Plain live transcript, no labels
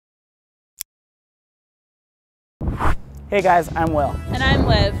Hey guys, I'm Will. And I'm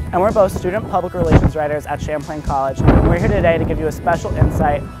Liv. And we're both student public relations writers at Champlain College. And we're here today to give you a special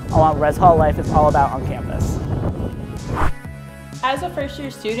insight on what Res Hall life is all about on campus. As a first-year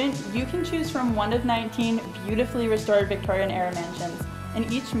student, you can choose from one of 19 beautifully restored Victorian-era mansions,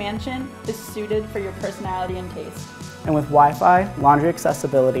 and each mansion is suited for your personality and taste. And with Wi-Fi, laundry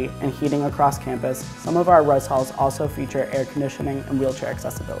accessibility, and heating across campus, some of our Res Halls also feature air conditioning and wheelchair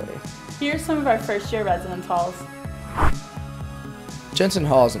accessibility. Here's some of our first-year residence halls. Jensen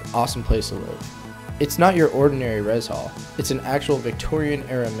Hall is an awesome place to live. It's not your ordinary res hall. It's an actual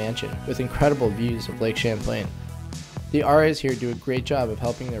Victorian-era mansion with incredible views of Lake Champlain. The RAs here do a great job of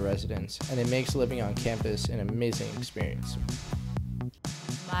helping their residents, and it makes living on campus an amazing experience.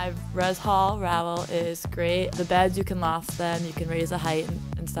 My res hall, Ravel, is great. The beds, you can loft them, you can raise the height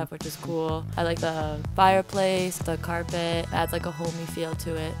and stuff, which is cool. I like the fireplace, the carpet, adds like a homey feel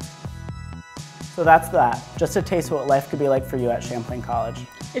to it. So that's that, just a taste of what life could be like for you at Champlain College.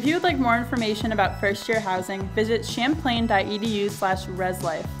 If you would like more information about first-year housing, visit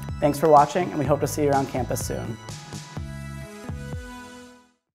champlain.edu/reslife. Thanks for watching, and we hope to see you around campus soon.